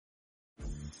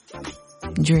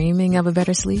Dreaming of a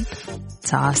better sleep?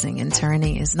 Tossing and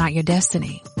turning is not your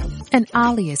destiny. And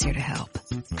Ollie is here to help.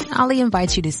 Ollie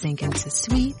invites you to sink into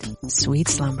sweet, sweet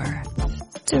slumber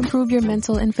to improve your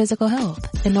mental and physical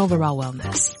health and overall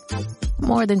wellness.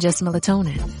 More than just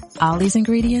melatonin, Ollie's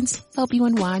ingredients help you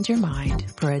unwind your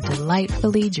mind for a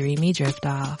delightfully dreamy drift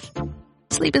off.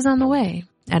 Sleep is on the way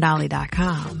at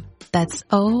Ollie.com. That's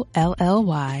OLLY.com.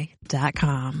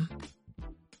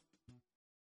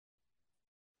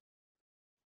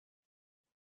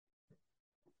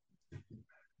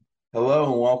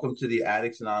 Hello and welcome to the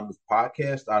Addicts Anonymous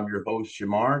podcast. I'm your host,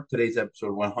 Shamar. Today's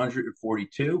episode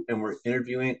 142, and we're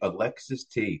interviewing Alexis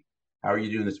T. How are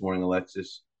you doing this morning,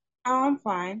 Alexis? Oh, I'm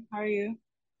fine. How are you?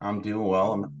 I'm doing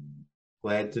well. I'm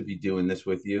glad to be doing this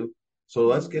with you. So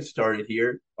let's get started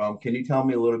here. Can you tell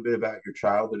me a little bit about your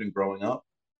childhood and growing up?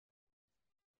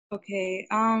 Okay.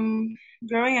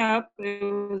 Growing up, it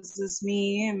was just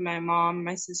me and my mom,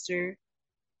 my sister.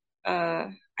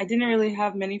 I didn't really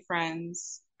have many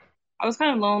friends. I was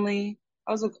kind of lonely.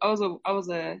 I was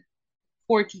a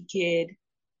quirky kid.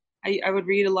 I would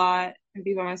read a lot and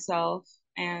be by myself.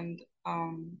 And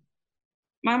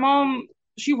my mom,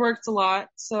 she worked a lot,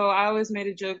 so I always made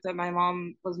a joke that my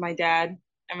mom was my dad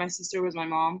and my sister was my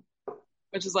mom,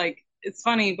 which is like, it's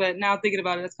funny, but now thinking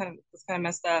about it, it's kind of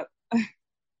messed up.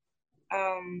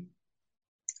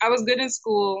 I was good in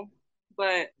school,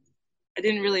 but I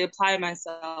didn't really apply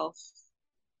myself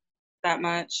that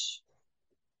much.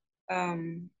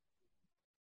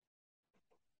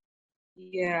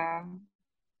 Yeah.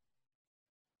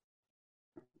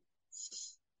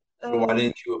 So why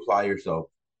didn't you apply yourself?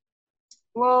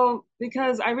 Well,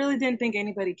 because I really didn't think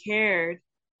anybody cared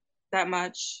that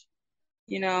much.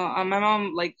 My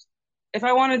mom, like, if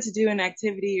I wanted to do an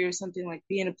activity or something like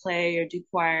be in a play or do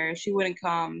choir, she wouldn't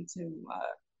come to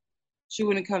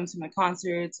my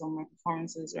concerts or my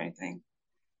performances or anything.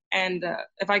 And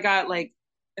if I got like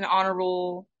an honor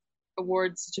roll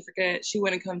award certificate, she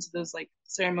wouldn't come to those like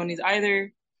ceremonies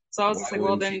either. So I was just like,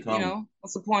 well, then,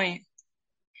 what's the point?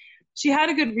 She had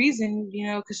a good reason,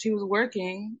 because she was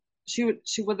working. She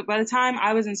would, by the time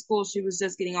I was in school, she was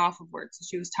just getting off of work. So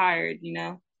she was tired,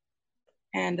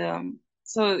 And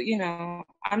so,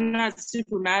 I'm not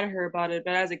super mad at her about it.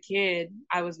 But as a kid,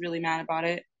 I was really mad about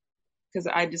it because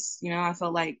I just, I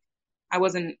felt like I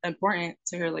wasn't important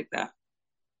to her like that.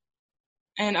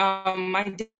 And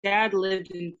my dad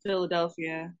lived in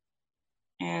Philadelphia,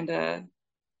 and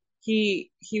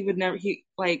he would never,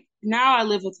 now I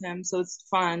live with him, so it's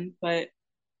fun. But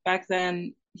back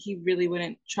then, he really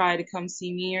wouldn't try to come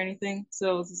see me or anything.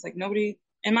 So it's just like nobody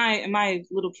in my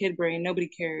little kid brain, nobody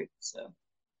cared. So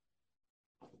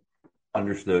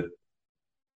Understood.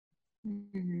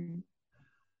 mm-hmm.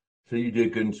 So you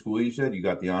did good in school, you said? You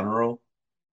got the honor roll?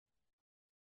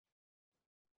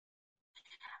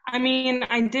 I mean,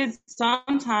 I did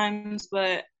sometimes,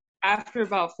 but after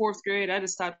about fourth grade, I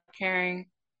just stopped caring.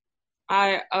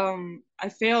 I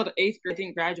failed eighth grade, I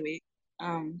didn't graduate.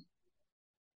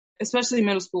 Especially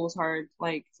middle school was hard,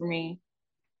 like for me,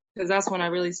 because that's when I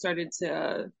really started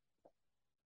to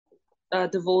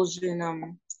divulge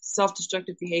in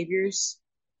self-destructive behaviors,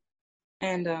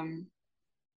 and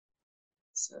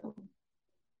so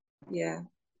yeah,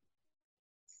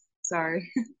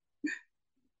 sorry.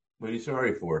 What are you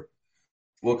sorry for?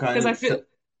 What kind Because of... I feel.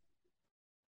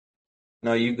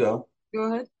 No, you go.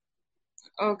 Go ahead.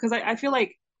 Oh, because I feel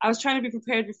like I was trying to be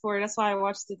prepared before. That's why I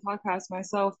watched the podcast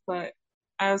myself, but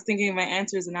I was thinking of my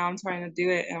answers, and now I'm trying to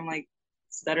do it, and I'm like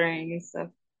stuttering and stuff.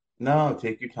 No,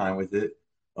 take your time with it.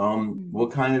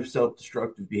 What kind of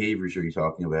self-destructive behaviors are you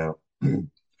talking about?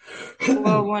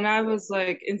 Well, when I was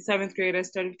like in seventh grade, I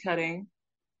started cutting,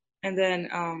 and then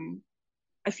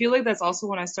I feel like that's also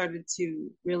when I started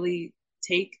to really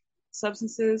take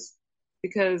substances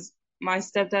because my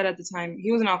stepdad at the time,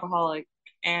 he was an alcoholic,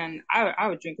 and I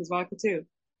would drink his vodka too.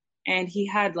 And he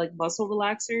had like muscle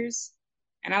relaxers,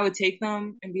 and I would take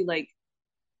them and be like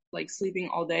sleeping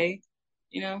all day,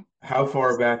 you know? How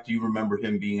far back do you remember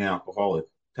him being alcoholic?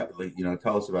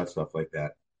 Tell us about stuff like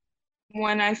that.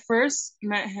 When I first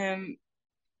met him,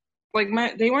 like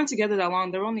they weren't together that long.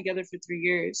 They were only together for 3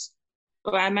 years.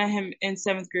 But I met him in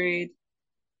seventh grade,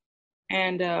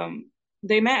 and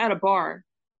they met at a bar.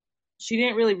 She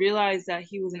didn't really realize that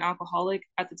he was an alcoholic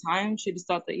at the time. She just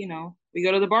thought that, we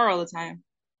go to the bar all the time.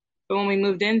 But when we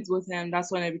moved in with him,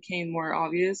 that's when it became more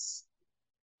obvious,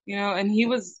 and he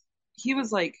was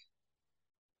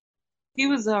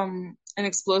an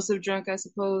explosive drunk, I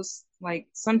suppose. Like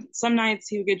some nights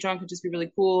he would get drunk and just be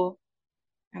really cool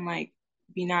and like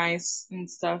be nice and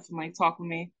stuff and like talk with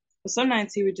me. But some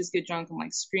nights he would just get drunk and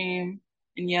like scream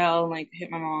and yell and like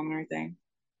hit my mom and everything.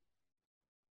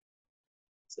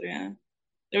 So yeah,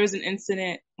 there was an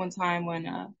incident one time when,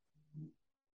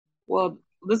 well,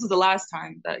 this was the last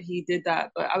time that he did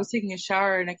that, but I was taking a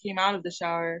shower and I came out of the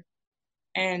shower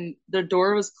and the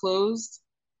door was closed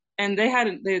and they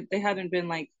hadn't been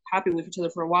like happy with each other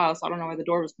for a while, so I don't know why the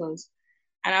door was closed.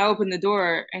 And I opened the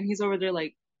door and he's over there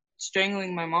like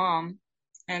strangling my mom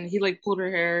and he like pulled her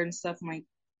hair and stuff and like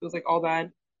it was like all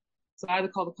bad. So I had to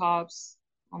call the cops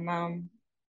on them.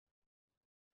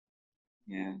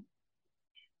 Yeah.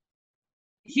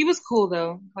 He was cool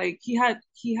though. Like he had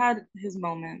his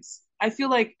moments. I feel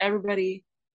like everybody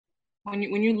when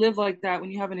you live like that, when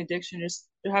you have an addiction,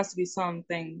 there has to be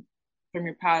something from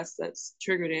your past that's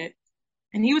triggered it.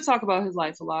 And he would talk about his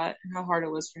life a lot and how hard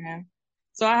it was for him.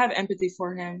 So I have empathy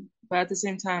for him, but at the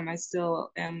same time, I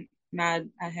still am mad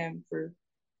at him for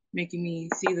making me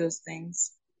see those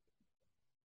things.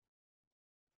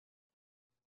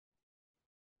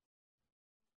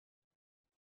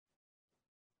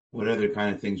 What other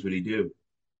kind of things would he do?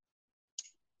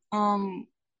 Um,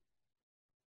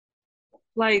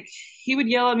 like he would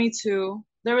yell at me too.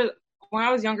 There was when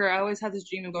I was younger, I always had this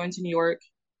dream of going to New York,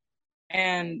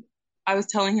 and I was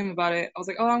telling him about it. I was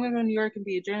like, "Oh, I'm gonna go to New York and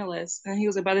be a journalist." And he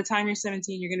was like, "By the time you're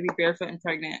 17, you're gonna be barefoot and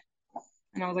pregnant."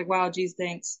 And I was like, "Wow, geez,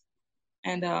 thanks."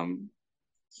 And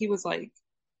he was like,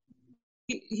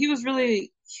 he was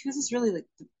really, he was just really like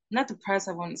not depressed.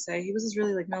 I wouldn't say he was just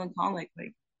really like melancholic.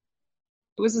 Like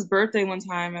it was his birthday one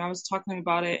time, and I was talking to him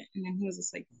about it, and then he was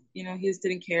just like, he just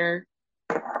didn't care.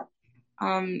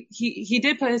 He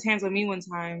did put his hands on me one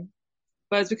time,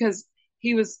 but it's because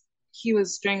he was he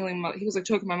was he was like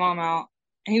choking my mom out,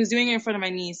 and he was doing it in front of my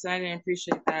niece, and I didn't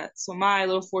appreciate that. So my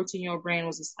little 14-year-old brain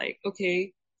was just like,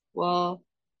 okay, well,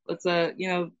 let's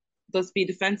let's be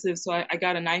defensive. So I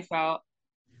got a knife out,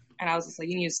 and I was just like,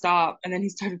 you need to stop. And then he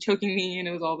started choking me, and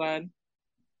it was all bad.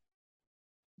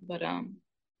 But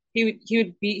he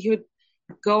would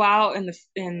go out in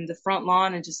the front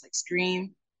lawn and just like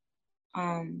scream.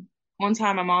 One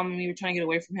time my mom and me were trying to get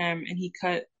away from him, and he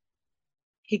cut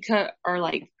our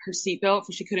like her seatbelt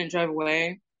so she couldn't drive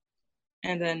away.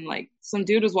 And then like some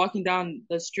dude was walking down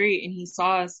the street and he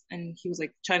saw us and he was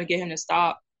like trying to get him to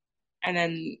stop. And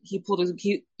then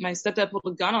my stepdad pulled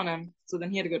a gun on him, so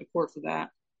then he had to go to court for that.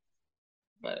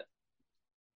 But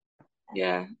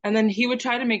yeah, and then he would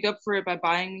try to make up for it by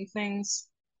buying me things.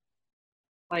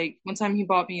 Like one time he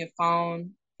bought me a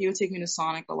phone. He would take me to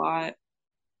Sonic a lot.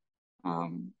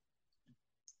 Um,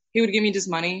 he would give me just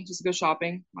money just to go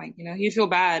shopping. Like, he'd feel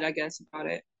bad, I guess, about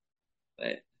it.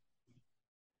 But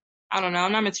I don't know.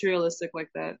 I'm not materialistic like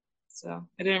that. So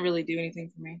it didn't really do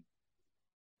anything for me.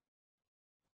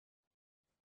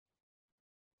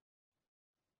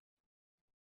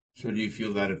 So do you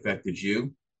feel that affected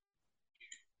you?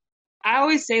 I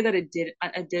always say that it did.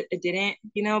 It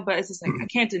didn't, but it's just like I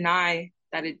can't deny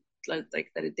that it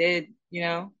like that it did,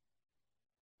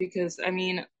 because I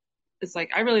mean, it's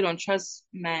like I really don't trust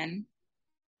men.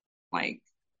 Like,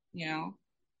 you know,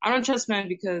 I don't trust men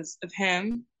because of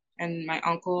him and my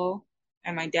uncle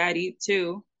and my daddy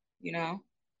too, you know,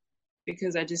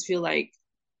 because I just feel like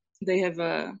they have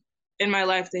in my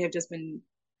life they have just been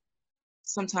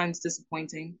sometimes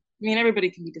disappointing. I mean, everybody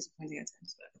can be disappointing at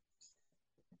times,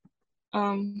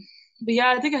 um, but yeah,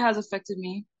 I think it has affected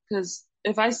me because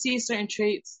if I see certain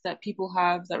traits that people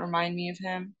have that remind me of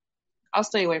him, I'll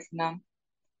stay away from them.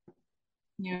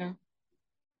 Yeah.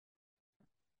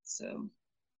 So,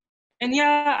 and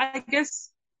yeah,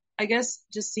 I guess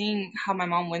just seeing how my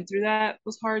mom went through that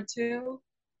was hard too.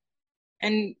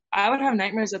 And I would have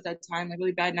nightmares at that time, like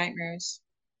really bad nightmares.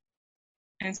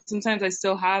 And sometimes I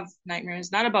still have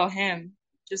nightmares, not about him,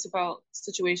 just about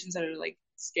situations that are like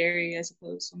scary, I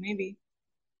suppose. So maybe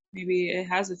it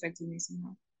has affected me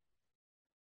somehow.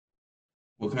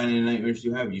 What kind of nightmares do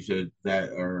you have? You said that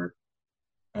are,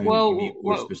 I mean, can you Well, be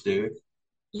more well, specific?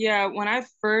 yeah, when I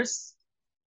first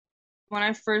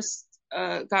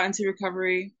got into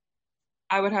recovery,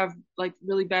 I would have like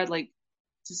really bad, like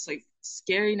just like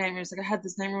scary nightmares. Like I had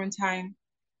this nightmare one time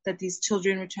that these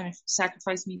children were trying to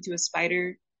sacrifice me to a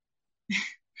spider,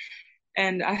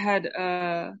 and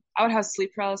I would have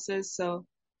sleep paralysis. So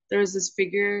there was this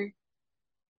figure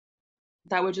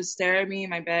that would just stare at me in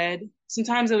my bed.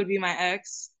 Sometimes it would be my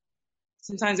ex.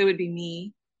 Sometimes it would be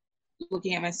me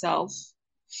looking at myself.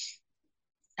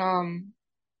 Um,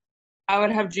 I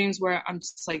would have dreams where I'm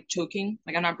just like choking,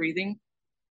 like I'm not breathing,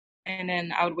 and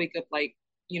then I would wake up like,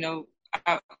 you know,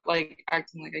 like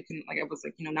acting like I couldn't, like I was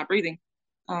like, not breathing.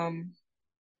 Um,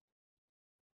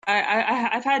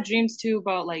 I've had dreams too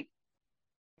about like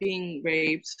being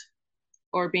raped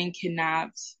or being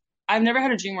kidnapped. I've never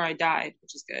had a dream where I died,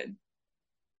 which is good.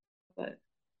 But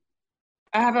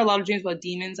I have a lot of dreams about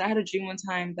demons. I had a dream one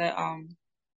time that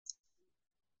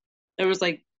there was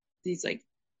like these like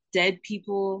dead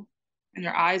people and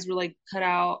their eyes were like cut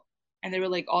out and they were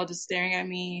like all just staring at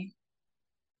me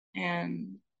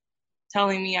and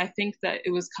telling me I think that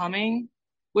it was coming,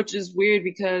 which is weird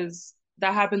because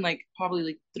that happened like probably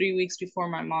like 3 weeks before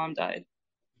my mom died.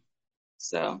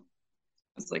 So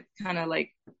it's like kind of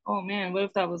like, oh man, what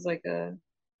if that was like a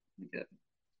like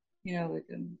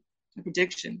a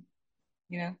prediction,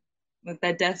 you know, like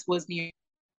that death was near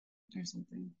or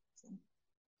something. So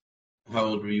How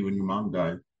old were you when your mom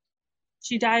died?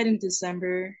 she died in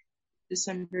December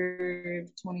of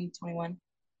 2021.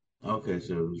 Okay,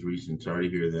 so it was recent. Sorry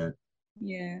to hear that.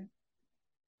 Yeah,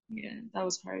 yeah, that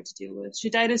was hard to deal with. She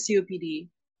died of COPD.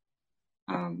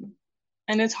 Um,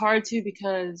 and it's hard too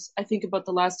because I think about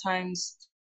the last times,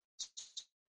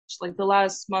 like the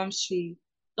last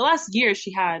year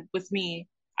she had with me,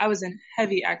 I was in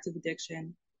heavy active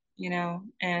addiction,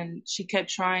 and she kept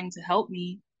trying to help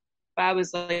me, but I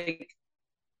was like,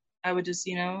 I would just,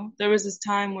 there was this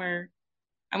time where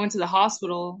I went to the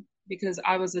hospital because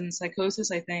I was in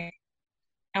psychosis, I think.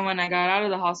 And when I got out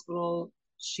of the hospital,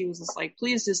 she was just like,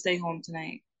 please just stay home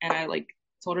tonight. And I like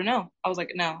told her no. I was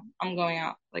like, no, I'm going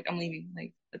out. Like, I'm leaving.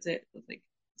 Like, that's it. Like,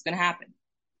 it's going to happen.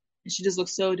 And she just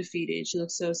looked so defeated. She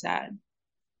looked so sad.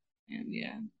 And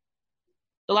yeah,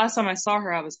 the last time I saw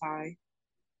her, I was high,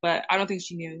 but I don't think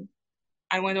she knew.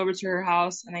 I went over to her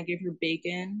house and I gave her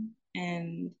bacon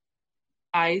and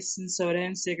ice and soda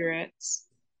and cigarettes.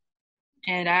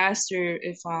 And I asked her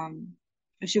if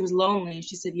she was lonely.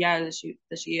 She said yeah, that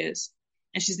she is.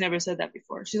 And she's never said that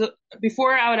before.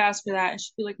 Before I would ask her that and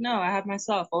she'd be like, no, I have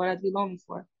myself. What would I have to be lonely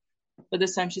for? But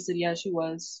this time she said yeah, she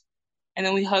was. And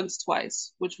then we hugged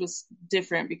twice, which was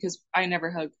different because I never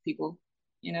hugged people,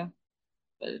 you know.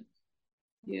 But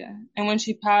yeah. And when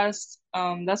she passed,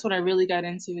 that's when I really got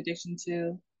into addiction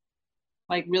too.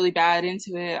 Like really bad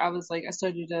into it. I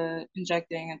started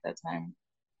injecting at that time.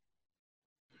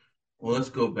 Well, let's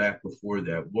go back before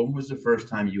that. When was the first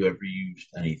time you ever used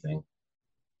anything?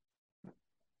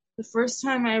 The first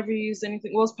time I ever used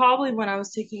anything was probably when I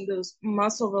was taking those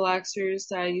muscle relaxers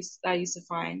that I used to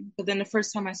find. But then the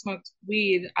first time I smoked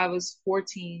weed, I was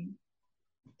 14.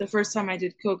 The first time I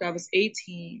did coke, I was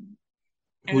 18.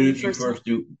 And Who then the did you first time, first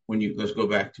do when you let's go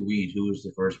back to weed? Who was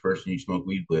the first person you smoked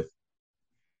weed with?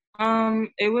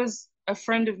 it was a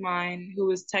friend of mine who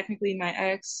was technically my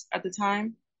ex at the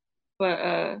time, but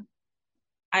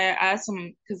I asked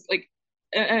him because like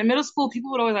in middle school,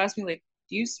 people would always ask me like,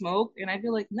 "Do you smoke?" And I'd be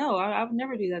like, "No, I would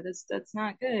never do that. That's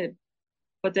not good."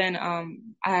 But then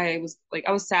I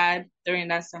was sad during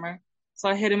that summer. So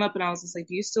I hit him up and I was just like,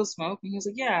 do you still smoke? And he was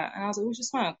like, yeah. And I was like, we should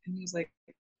smoke. And he was like,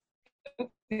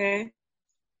 okay.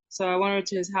 So I went over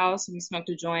to his house and we smoked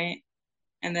a joint.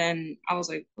 And then I was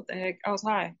like, what the heck? I was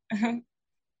high. And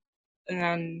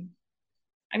then,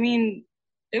 I mean,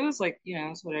 it was like,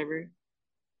 it's whatever.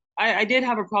 I did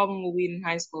have a problem with weed in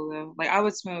high school though. Like I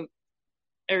would smoke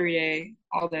every day,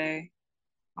 all day.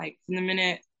 Like from the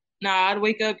minute, nah, I'd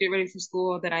wake up, get ready for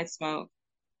school, then I'd smoke,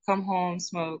 come home,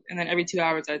 smoke, and then every 2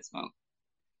 hours I'd smoke.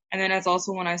 And then that's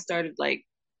also when I started like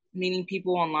meeting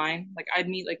people online. Like I'd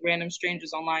meet like random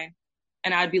strangers online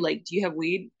and I'd be like, do you have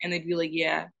weed? And they'd be like,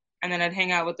 yeah. And then I'd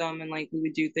hang out with them and like we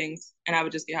would do things and I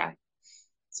would just get high.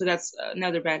 So that's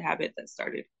another bad habit that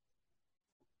started.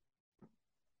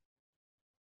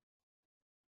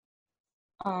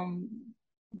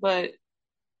 But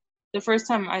the first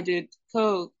time I did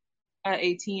coke at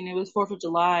 18, it was 4th of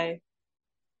July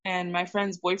and my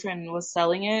friend's boyfriend was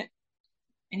selling it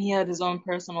and he had his own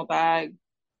personal bag. And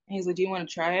he's like, do you want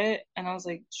to try it? And I was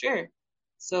like, sure.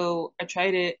 So I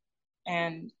tried it.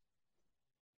 And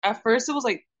at first it was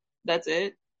like, that's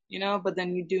it, but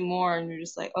then you do more and you're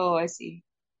just like, oh, I see,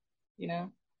 you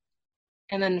know?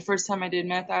 And then the first time I did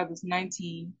meth, I was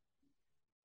 19.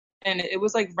 And it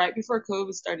was like right before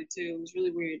COVID started too. It was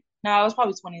really weird. No, I was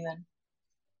probably 20 then.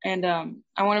 And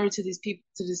I went over to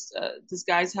this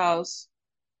guy's house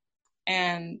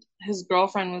and his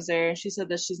girlfriend was there and she said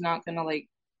that she's not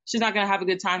gonna have a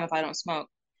good time if I don't smoke.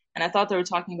 And I thought they were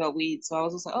talking about weed, so I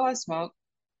was just like, oh, I smoke.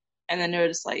 And then they were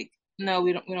just like, no,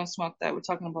 we don't smoke that. We're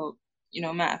talking about,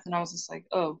 meth. And I was just like,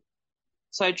 oh.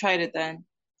 So I tried it then.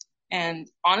 And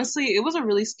honestly, it was a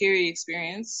really scary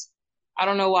experience. I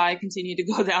don't know why I continued to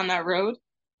go down that road,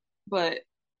 but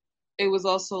it was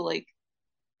also like,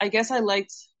 I guess I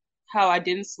liked how I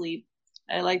didn't sleep.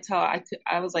 I liked how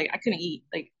I was like, I couldn't eat.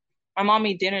 Like my mom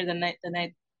made dinner like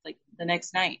the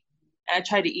next night. And I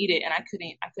tried to eat it and I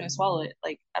couldn't swallow it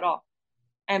like at all.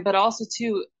 But also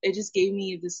too, it just gave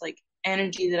me this like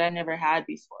energy that I never had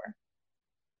before.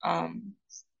 Um,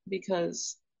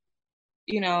 because,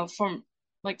 from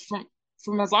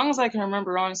as long as I can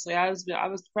remember, honestly, I was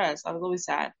depressed. I was always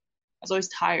sad. I was always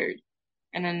tired.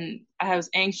 And then I was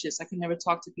anxious. I could never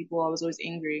talk to people. I was always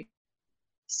angry.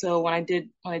 So when I did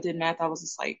math, I was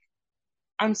just like,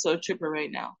 I'm so chipper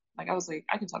right now. Like I was like,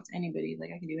 I can talk to anybody.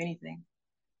 Like I can do anything.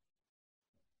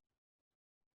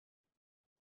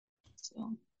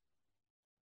 So,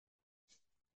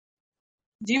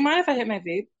 do you mind if I hit my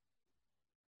vape?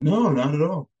 No, not at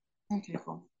all. Okay,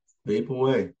 cool. Vape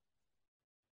away.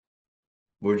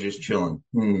 We're just chilling.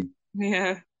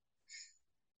 Yeah.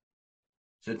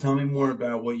 So tell me more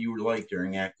about what you were like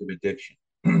during active addiction.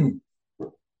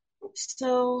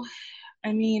 So,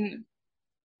 I mean,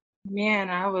 man,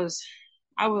 I was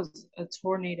a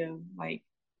tornado. Like,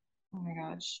 oh my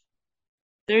gosh.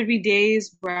 There'd be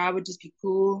days where I would just be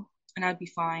cool and I'd be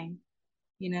fine,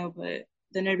 but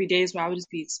then there'd be days where I would just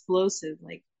be explosive,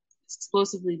 like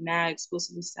explosively mad,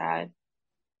 explosively sad.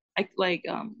 I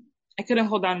couldn't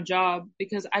hold down a job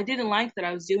because I didn't like that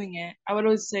I was doing it. I would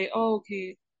always say, "Oh,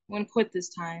 okay, I'm gonna quit this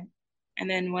time," and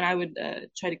then when I would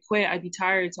try to quit, I'd be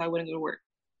tired, so I wouldn't go to work.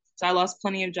 So I lost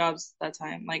plenty of jobs that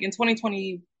time. Like in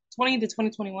 2020, 20 to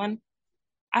 2021,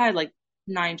 I had like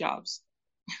 9 jobs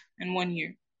in 1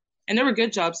 year, and they were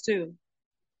good jobs too.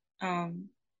 Um,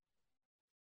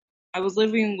 I was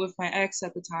living with my ex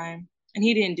at the time, and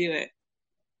he didn't do it,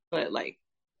 but like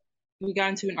we got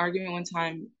into an argument one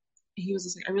time. He was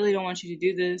just like, I really don't want you to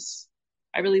do this.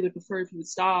 I really would prefer if you would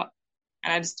stop.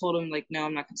 And I just told him, like, no,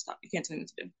 I'm not going to stop. You can't tell me what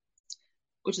to do,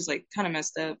 which is like kind of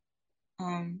messed up.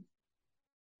 Um,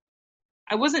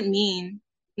 I wasn't mean.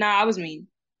 Nah, I was mean.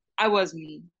 I was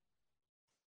mean.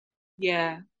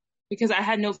 Yeah. Because I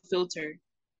had no filter.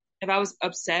 If I was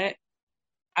upset,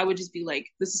 I would just be like,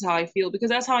 this is how I feel. Because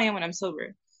that's how I am when I'm sober.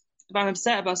 If I'm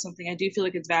upset about something, I do feel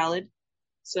like it's valid.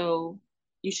 So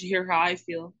you should hear how I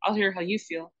feel. I'll hear how you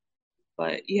feel.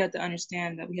 But you have to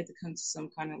understand that we had to come to some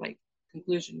kind of like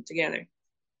conclusion together.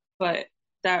 But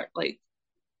that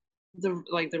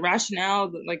the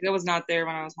rationale, like that was not there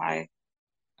when I was high.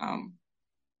 Um,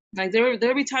 like there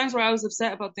would be times where I was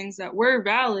upset about things that were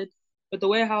valid, but the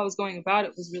way how I was going about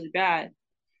it was really bad,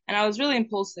 and I was really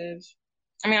impulsive.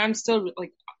 I mean, I'm still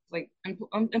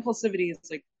impulsivity is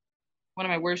like one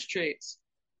of my worst traits,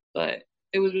 but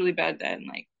it was really bad then.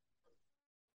 Like,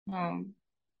 um,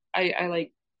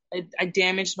 I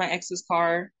damaged my ex's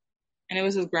car, and it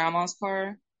was his grandma's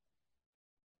car.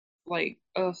 Like,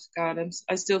 oh God,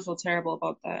 I still feel terrible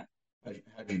about that.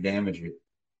 How'd you damage it?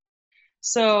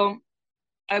 So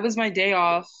I was my day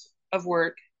off of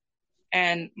work,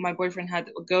 and my boyfriend had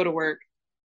to go to work.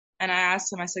 And I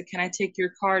asked him, I said, "Can I take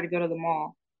your car to go to the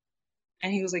mall?"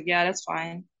 And he was like, "Yeah, that's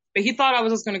fine." But he thought I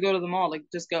was just going to go to the mall, like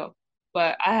just go.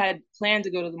 But I had planned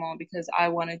to go to the mall because I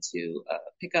wanted to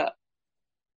pick up.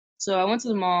 So I went to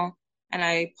the mall and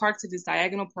I parked at this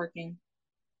diagonal parking,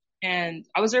 and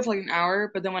I was there for like an hour.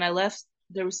 But then when I left,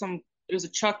 there was a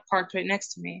truck parked right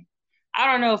next to me. I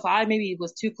don't know if I maybe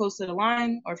was too close to the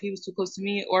line or if he was too close to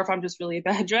me or if I'm just really a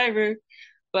bad driver.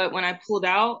 But when I pulled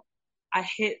out, I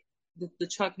hit the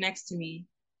truck next to me.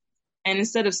 And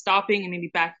instead of stopping and maybe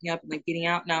backing up and like getting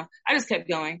out, no, I just kept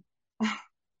going.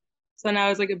 So now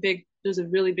it's like there's a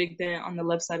really big dent on the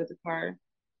left side of the car.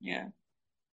 Yeah.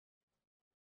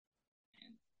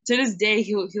 To this day,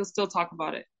 he'll still talk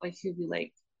about it. Like he'll be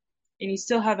like, and you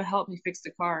still haven't helped me fix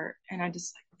the car. And I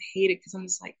just like hate it because I'm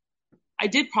just like, I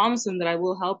did promise him that I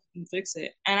will help him fix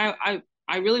it. And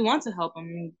I really want to help him. I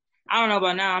mean, I don't know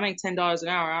about now. I make $10 an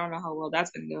hour. I don't know how well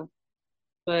that's gonna go.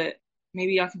 But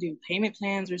maybe I can do payment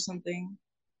plans or something.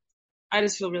 I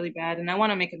just feel really bad and I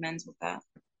want to make amends with that.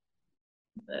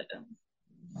 But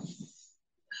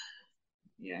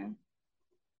yeah.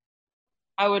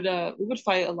 We would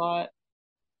fight a lot,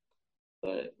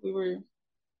 but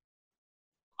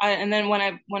and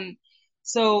then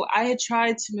so I had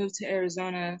tried to move to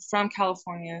Arizona from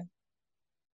California.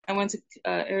 I went to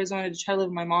Arizona to try to live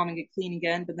with my mom and get clean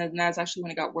again, but then that's actually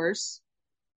when it got worse.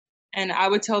 And I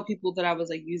would tell people that I was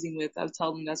like using with, I would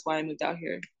tell them that's why I moved out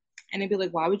here. And they'd be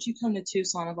like, why would you come to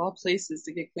Tucson of all places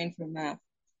to get clean from meth?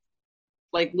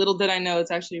 Like little did I know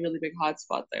it's actually a really big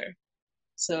hotspot there.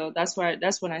 So that's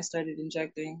when I started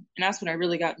injecting. And that's when I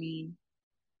really got mean.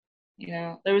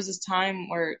 There was this time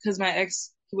where, cause my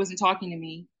ex, he wasn't talking to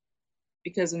me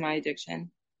because of my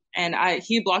addiction. And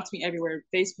he blocked me everywhere,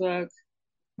 Facebook,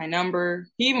 my number.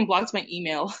 He even blocked my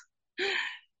email.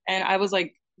 And I was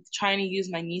like trying to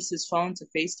use my niece's phone to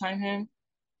FaceTime him.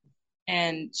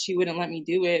 And she wouldn't let me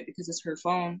do it because it's her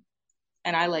phone.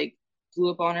 And I like blew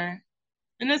up on her.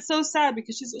 And it's so sad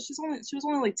because she was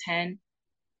only like 10.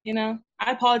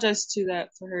 I apologized to that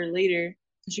for her later,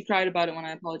 She cried about it when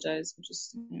I apologized, which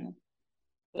is,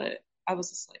 but I was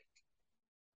just like,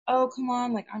 oh, come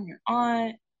on, like, I'm your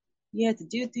aunt. You had to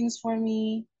do things for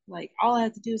me. Like, all I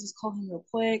had to do is just call him real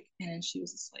quick. And then she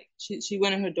was just like, she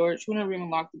went in her door. She went in her room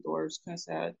and locked the door. It's kind of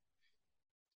sad.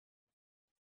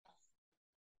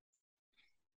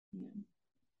 Yeah.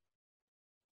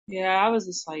 Yeah, I was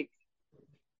just like,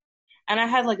 and I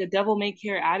had like a devil may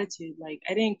care attitude. Like,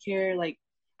 I didn't care. Like,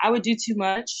 I would do too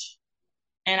much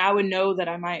and I would know that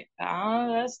I might,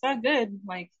 oh, that's not good.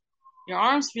 Like, your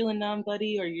arm's feeling numb,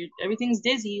 buddy, or everything's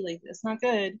dizzy. Like, that's not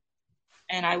good.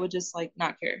 And I would just like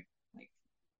not care. Like,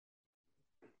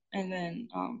 and then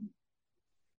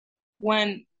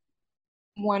when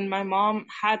when my mom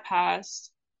had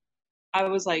passed, I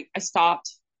was like, I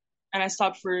stopped, and I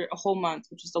stopped for a whole month,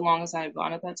 which is the longest I had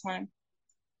gone at that time.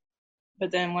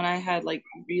 But then when I had like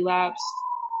relapsed,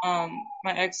 my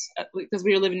ex, because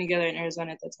we were living together in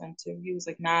Arizona at that time too, he was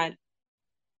like mad.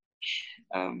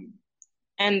 Um,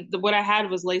 and what I had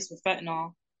was laced with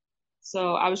fentanyl.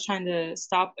 So I was trying to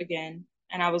stop again,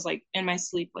 and I was like in my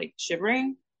sleep, like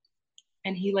shivering.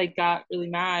 And he like got really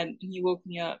mad, and he woke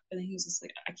me up, and then he was just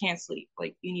like, I can't sleep.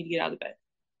 Like, you need to get out of bed.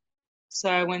 So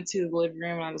I went to the living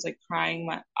room and I was like crying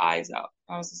my eyes out.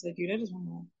 I was just like, dude, I just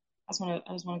want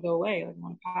to go away. Like, I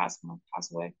want to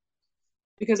pass away.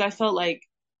 Because I felt like,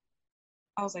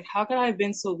 I was like, how could I have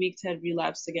been so weak to have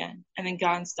relapsed again and then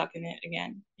gotten stuck in it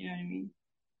again? You know what I mean?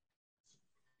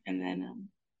 And then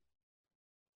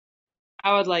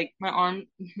I would like, my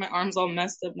arm's all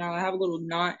messed up now. I have a little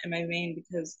knot in my vein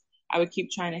because I would keep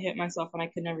trying to hit myself and I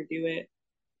could never do it.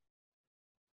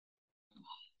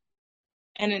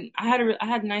 And then I had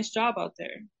a nice job out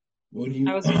there. What do I you,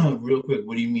 was, real quick,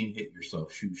 what do you mean hit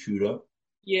yourself? Shoot up?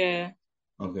 yeah,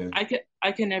 Okay.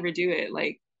 I could never do it.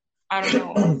 Like, I don't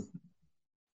know.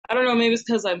 I don't know. Maybe it's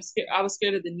because I'm scared. I was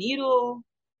scared of the needle,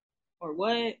 or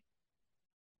what?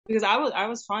 Because I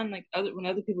was fine. Like, when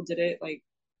other people did it, like,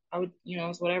 I would,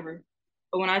 it's whatever.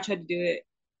 But when I tried to do it,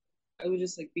 it would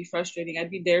just like be frustrating. I'd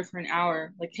be there for an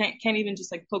hour, like can't even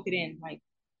just like poke it in, like,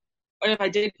 or if I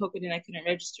did poke it in, I couldn't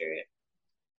register it.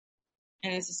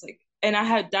 And it's just like, and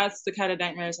that's the kind of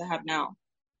nightmares I have now.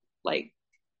 Like,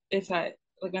 if I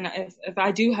like when if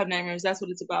I do have nightmares, that's what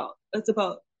it's about. It's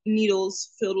about needles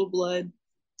filled with blood,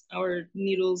 or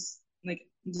needles, like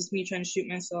just me trying to shoot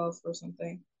myself or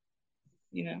something,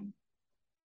 you know.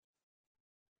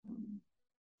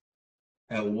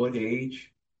 At what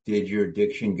age did your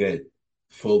addiction get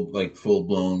full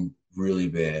blown, really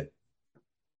bad?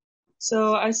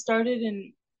 So I started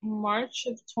in March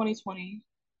of 2020,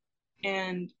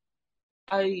 and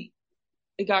I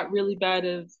it got really bad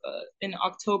of in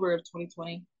October of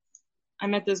 2020. I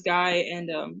met this guy, and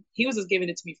he was just giving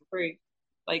it to me for free.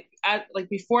 Like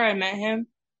before I met him,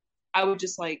 I would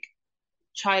just like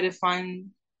try to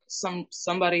find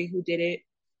somebody who did it,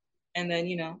 and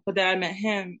then but then I met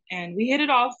him and we hit it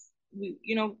off.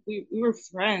 We were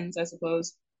friends, I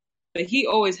suppose, but he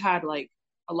always had like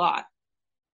a lot,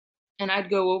 and I'd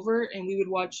go over and we would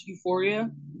watch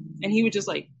Euphoria, and he would just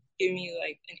like give me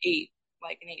like an eighth,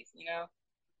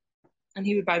 and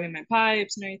he would buy me my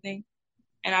pipes and everything,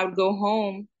 and I would go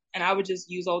home and I would just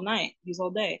use all night, use all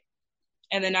day,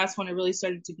 and then that's when it really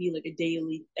started to be like a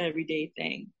daily, everyday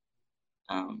thing.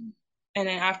 Um, and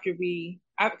then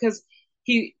because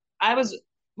I was,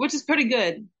 which is pretty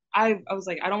good. I was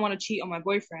like, I don't want to cheat on my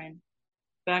boyfriend,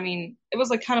 but I mean, it was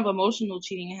like kind of emotional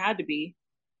cheating. It had to be,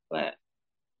 but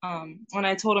when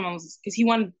I told him, I was, because he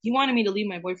wanted me to leave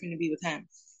my boyfriend to be with him.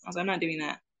 I was like, I'm not doing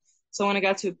that. So when I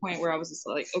got to a point where I was just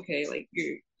like, okay, like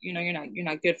you're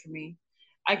not good for me.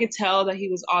 I could tell that he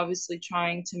was obviously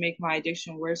trying to make my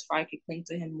addiction worse, so I could cling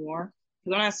to him more.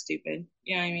 Because I'm not stupid.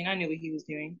 You know what I mean? I knew what he was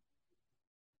doing.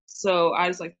 So I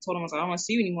just like told him, I was like, I don't want to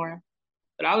see you anymore.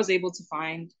 But I was able to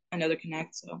find another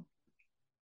connect. So,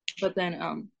 but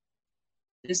then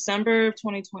December of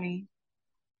 2020,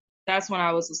 that's when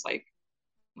I was just like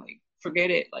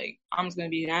forget it. Like, I'm just gonna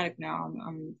be an addict now.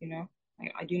 I'm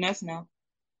like, I do meth now.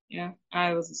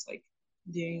 I was just like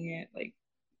doing it like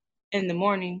in the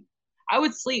morning. I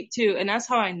would sleep too, and that's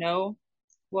how I know.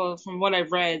 Well, from what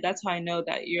I've read, that's how I know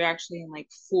that you're actually in like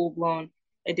full blown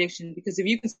addiction. Because if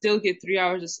you can still get 3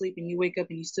 hours of sleep and you wake up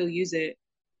and you still use it,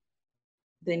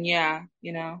 then yeah,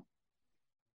 you're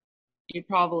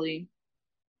probably,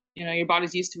 your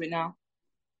body's used to it now.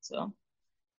 So,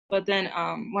 but then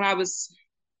when I was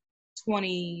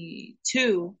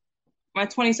 22, my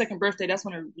 22nd birthday, that's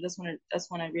when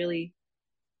I really,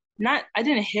 not, I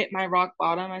didn't hit my rock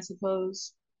bottom, I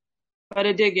suppose, but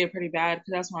it did get pretty bad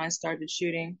because that's when I started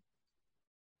shooting.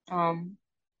 Um,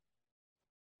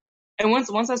 and once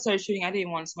I started shooting, I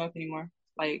didn't want to smoke anymore.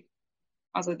 Like,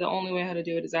 I was like, the only way how to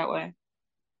do it is that way.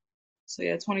 So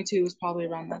yeah, 22 was probably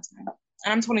around that time.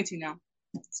 And I'm 22 now.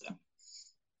 So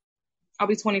I'll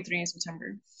be 23 in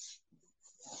September.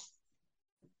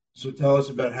 So tell us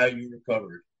about how you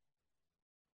recovered.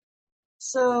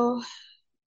 So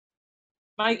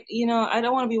I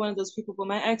don't want to be one of those people, but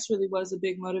my ex really was a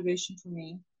big motivation for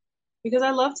me because I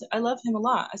love him a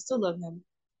lot. I still love him,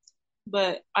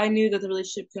 but I knew that the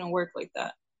relationship couldn't work like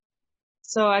that.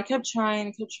 So I kept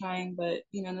trying, but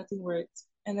nothing worked.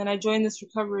 And then I joined this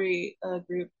recovery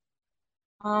group.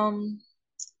 Um,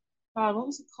 God, what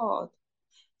was it called?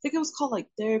 I think it was called like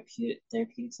therapeutic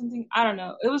something. I don't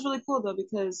know. It was really cool though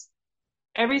because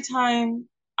every time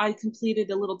I completed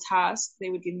a little task, they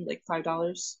would give me like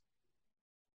 $5.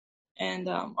 And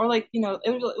or like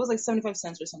it was like 75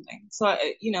 cents or something. So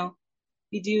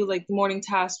you do like the morning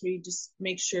task where you just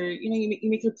make sure you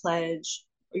make your pledge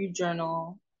or you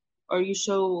journal or you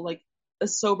show like a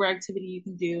sober activity you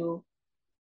can do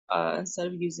instead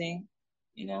of using,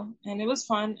 and it was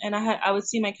fun. And I would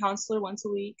see my counselor once a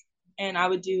week, and I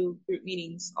would do group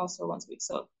meetings also once a week.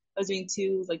 So I was doing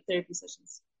two like therapy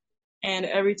sessions, and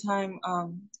every time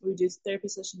we do a therapy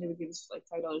session, they would give us like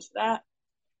 $5 for that,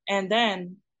 and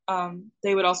then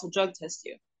they would also drug test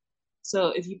you. So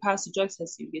if you pass the drug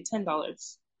test, you get $10.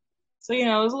 So it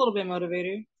was a little bit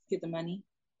motivator to get the money,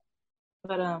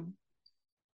 but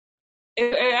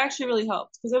it actually really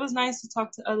helped because it was nice to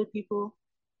talk to other people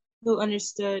who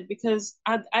understood. Because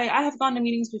I have gone to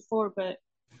meetings before, but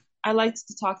I liked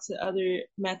to talk to other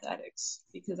meth addicts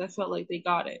because I felt like they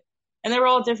got it, and they were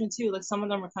all different too. Like some of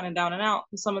them were kind of down and out,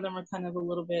 and some of them were kind of a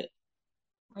little bit,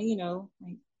 like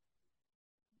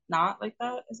not like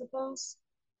that, I suppose.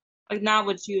 Like not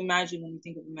what you imagine when you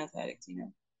think of a meth addict.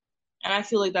 And I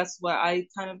feel like that's what I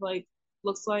kind of like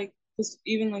looks like. Because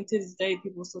even like to this day,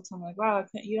 people still tell me like, "Wow,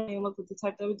 you don't even look like the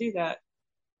type that would do that."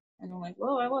 And I'm like,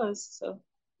 "Well, I was."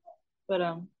 But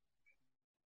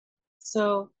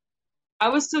so I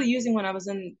was still using when I was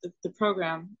in the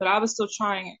program, but I was still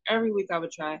trying. Every week I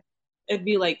would try. It'd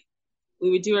be like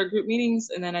we would do our group meetings,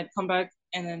 and then I'd come back,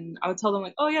 and then I would tell them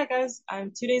like, "Oh yeah, guys,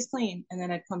 I'm 2 days clean," and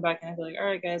then I'd come back and I'd be like, "All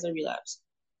right, guys, I relapsed."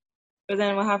 But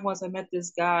then what happened was I met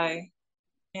this guy,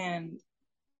 and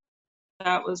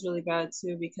that was really bad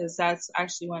too because that's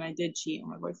actually when I did cheat on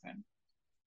my boyfriend.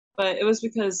 But it was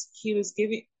because he was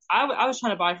giving. I was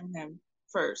trying to buy from him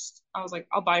first. I was like,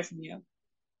 I'll buy from you.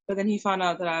 But then he found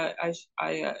out that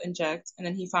I inject, and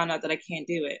then he found out that I can't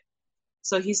do it.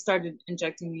 So he started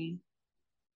injecting me.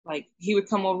 Like he would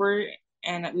come over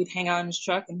and we'd hang out in his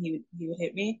truck, and he would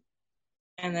hit me,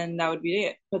 and then that would be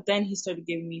it. But then he started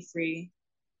giving me free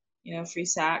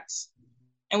sacks,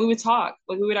 and we would talk.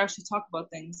 Like we would actually talk about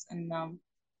things, and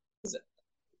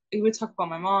we would talk about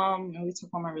my mom, and we would talk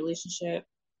about my relationship,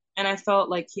 and I felt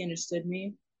like he understood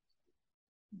me.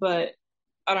 But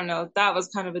I don't know, that was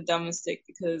kind of a dumb mistake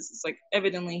because it's like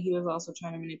evidently he was also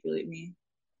trying to manipulate me.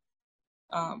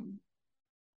 Um,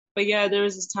 but yeah, there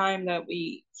was this time that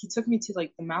he took me to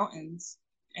like the mountains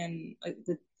and like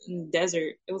in the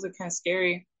desert. It was like kind of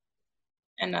scary,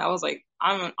 and I was like,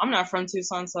 I'm not from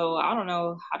Tucson, so I don't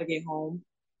know how to get home.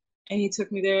 And he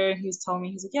took me there, and he was telling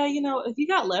me, he's like, yeah, if you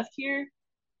got left here,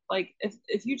 like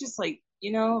if you just like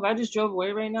if I just drove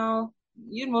away right now,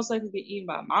 you'd most likely get eaten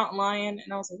by a mountain lion.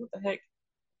 And I was like, what the heck?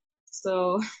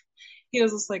 So he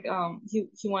was just like he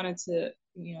wanted to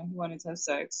he wanted to have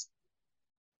sex,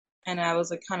 and I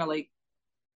was like kind of like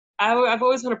I've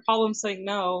always had a problem saying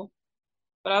no,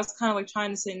 but I was kind of like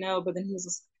trying to say no, but then he was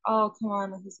just like, oh come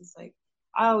on, and he's just like,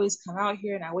 I always come out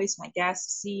here and I waste my gas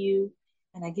to see you,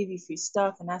 and I give you free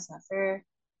stuff, and that's not fair.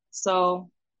 So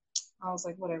I was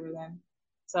like, whatever then.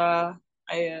 So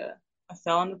I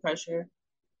fell under pressure,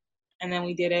 and then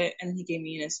we did it, and then he gave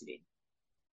me an STD.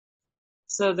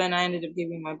 So then I ended up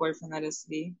giving my boyfriend that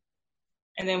STD,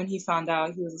 and then when he found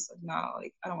out, he was just like, no,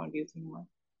 like I don't want to be with you anymore.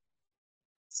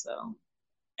 So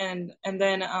and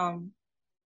then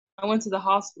I went to the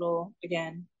hospital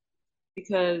again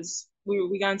because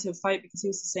we got into a fight because he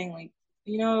was just saying like,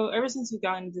 ever since you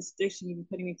got into this addiction, you've been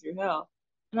putting me through hell.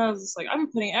 And I was just like, I've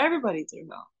been putting everybody through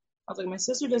hell. I was like, my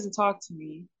sister doesn't talk to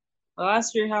me.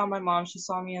 Last year, how my mom, she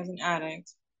saw me as an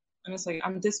addict. And it's like,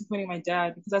 I'm disappointing my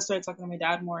dad because I started talking to my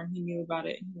dad more and he knew about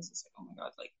it. And he was just like, oh my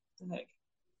God, like, what the heck?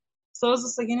 So I was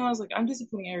just like, I was like, I'm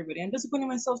disappointing everybody. I'm disappointing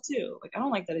myself too. Like, I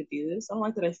don't like that I do this. I don't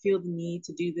like that I feel the need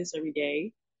to do this every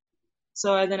day.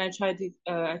 So then I tried to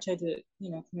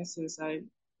commit suicide.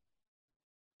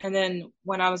 And then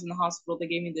when I was in the hospital, they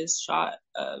gave me this shot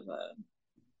of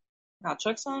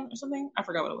naltrexone or something. I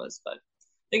forgot what it was, but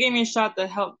they gave me a shot that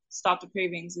helped stop the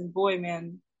cravings. And boy,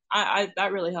 man, I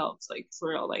that really helps. Like for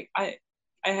real. Like I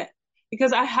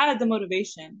because I had the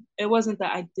motivation. It wasn't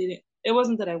that I didn't. It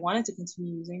wasn't that I wanted to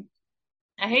continue using.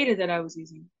 I hated that I was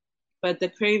using, but the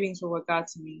cravings were what got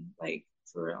to me, like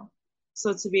for real.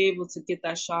 So to be able to get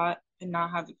that shot and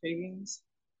not have the cravings,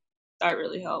 that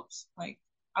really helps. Like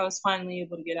I was finally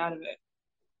able to get out of it.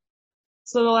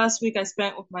 So the last week I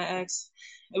spent with my ex,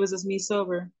 it was just me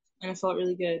sober, and it felt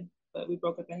really good. But we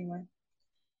broke up anyway.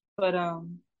 But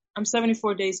I'm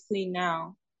 74 days clean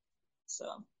now,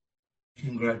 so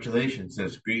Congratulations.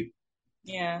 That's great.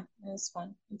 yeah, it's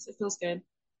fun. It feels good.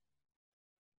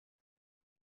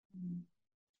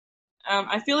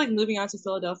 I feel like moving out to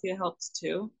Philadelphia helped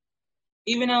too.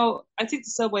 Even though I take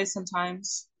the subway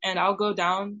sometimes, and I'll go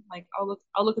down, like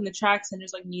I'll look in the tracks, and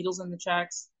there's like needles in the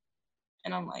tracks,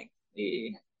 and I'm like, eh,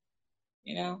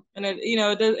 and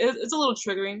it's a little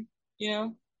triggering, you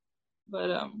know. But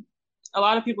a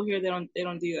lot of people here they don't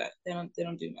do that. They don't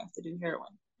do meth. They do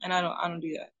heroin, and I don't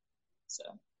do that. So,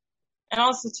 and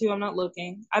also too, I'm not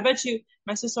looking. I bet you,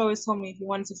 my sister always told me if you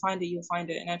wanted to find it, you'll find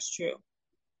it, and that's true.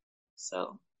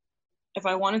 So, if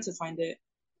I wanted to find it,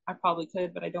 I probably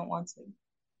could, but I don't want to.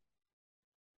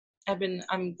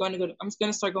 I'm going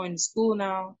to start going to school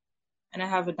now, and I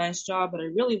have a nice job that I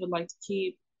really would like to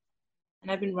keep.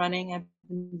 And I've been writing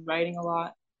a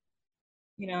lot,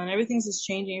 and everything's just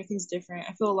changing. Everything's different.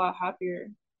 I feel a lot happier,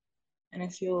 and I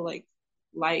feel like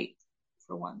light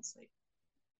for once. Like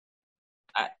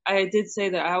I did say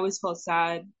that I always felt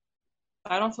sad,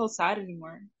 but I don't feel sad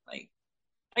anymore. Like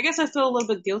I guess I feel a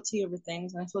little bit guilty over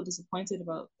things, and I feel disappointed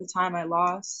about the time I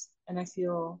lost, and I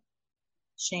feel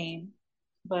shame,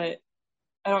 but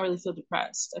I don't really feel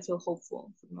depressed. I feel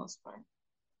hopeful for the most part.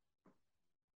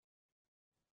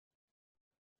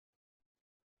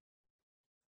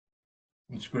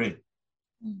 That's great.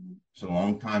 Mm-hmm. It's a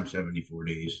long time, 74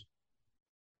 days.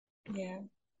 Yeah,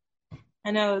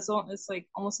 I know it's like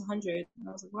almost 100, and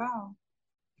I was like, wow.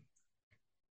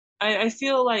 I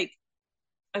feel like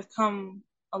I've come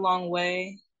a long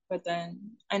way, but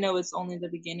then I know it's only the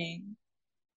beginning.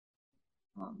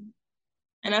 Um,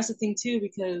 and that's the thing too,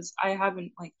 because I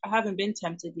haven't been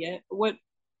tempted yet. But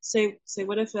say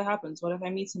what if it happens? What if I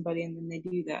meet somebody and then they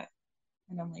do that?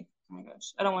 And I'm like, oh my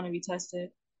gosh, I don't want to be tested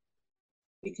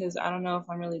because I don't know if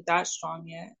I'm really that strong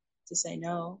yet to say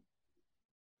no.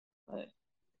 But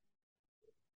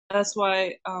that's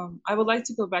why I would like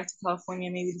to go back to California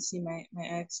maybe to see my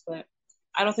ex, but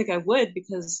I don't think I would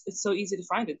because it's so easy to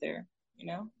find it there.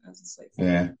 I was just like,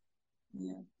 Yeah.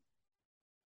 yeah.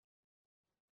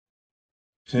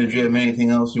 So, did you have anything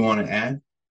else you want to add?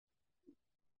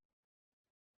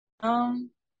 Um,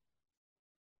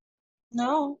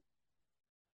 no,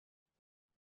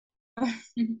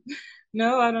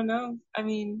 no, I don't know. I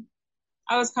mean,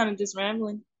 I was kind of just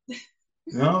rambling.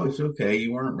 No, it's okay.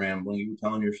 You weren't rambling. You were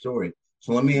telling your story.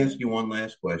 So, let me ask you one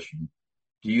last question.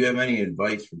 Do you have any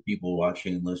advice for people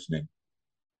watching and listening?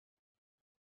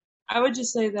 I would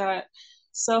just say that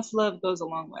self-love goes a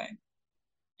long way,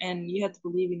 and you have to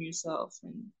believe in yourself,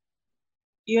 and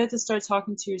you have to start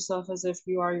talking to yourself as if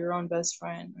you are your own best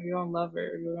friend or your own lover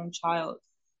or your own child.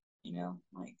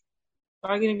 Like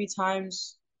there are going to be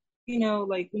times,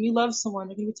 like when you love someone,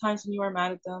 there are going to be times when you are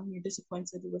mad at them, you're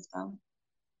disappointed with them.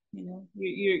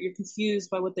 You're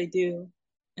confused by what they do,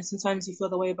 and sometimes you feel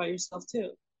the way about yourself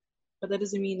too. But that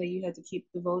doesn't mean that you have to keep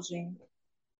divulging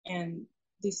and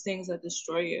these things that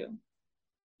destroy you.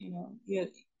 Yeah,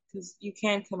 because you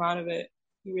can come out of it.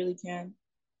 You really can,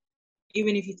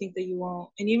 even if you think that you won't,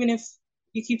 and even if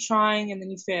you keep trying and then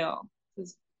you fail.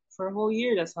 Because for a whole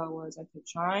year, that's how it was. I kept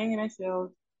trying and I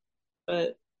failed,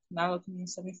 but now look at me,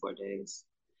 74 days.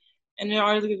 And there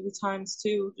are going to be times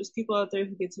too, just people out there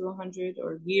who get to 100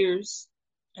 or years,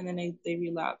 and then they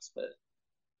relapse. But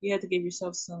you have to give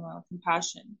yourself some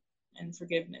compassion and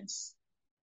forgiveness,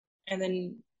 and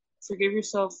then forgive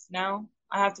yourself now.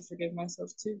 I have to forgive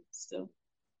myself too, still.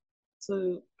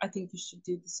 So I think you should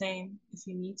do the same if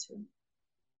you need to,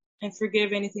 and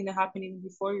forgive anything that happened even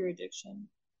before your addiction,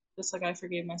 just like I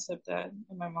forgave my stepdad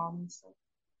and my mom and stuff.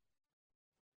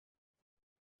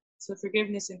 So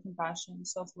forgiveness and compassion,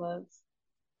 self-love,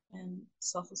 and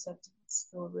self-acceptance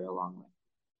go a real long way.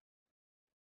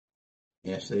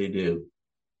 Yes, they do.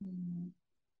 Mm-hmm.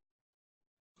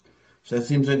 So, that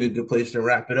seems like a good place to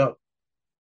wrap it up.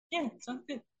 Yeah, sounds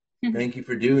good. Thank you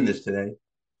for doing this today.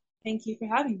 Thank you for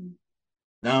having me.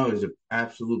 No, it was an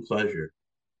absolute pleasure.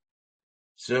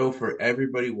 So, for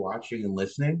everybody watching and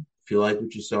listening, if you like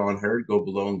what you saw and heard, go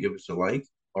below and give us a like.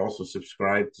 Also,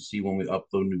 subscribe to see when we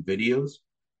upload new videos.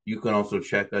 You can also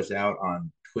check us out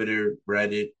on Twitter,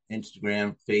 Reddit,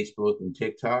 Instagram, Facebook, and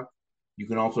TikTok. You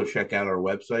can also check out our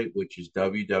website, which is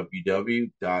www.addicts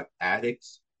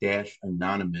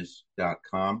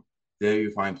anonymous.com. There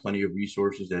you'll find plenty of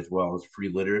resources as well as free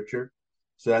literature.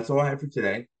 So that's all I have for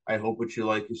today. I hope what you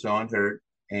like you saw and heard.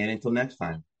 And until next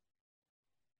time.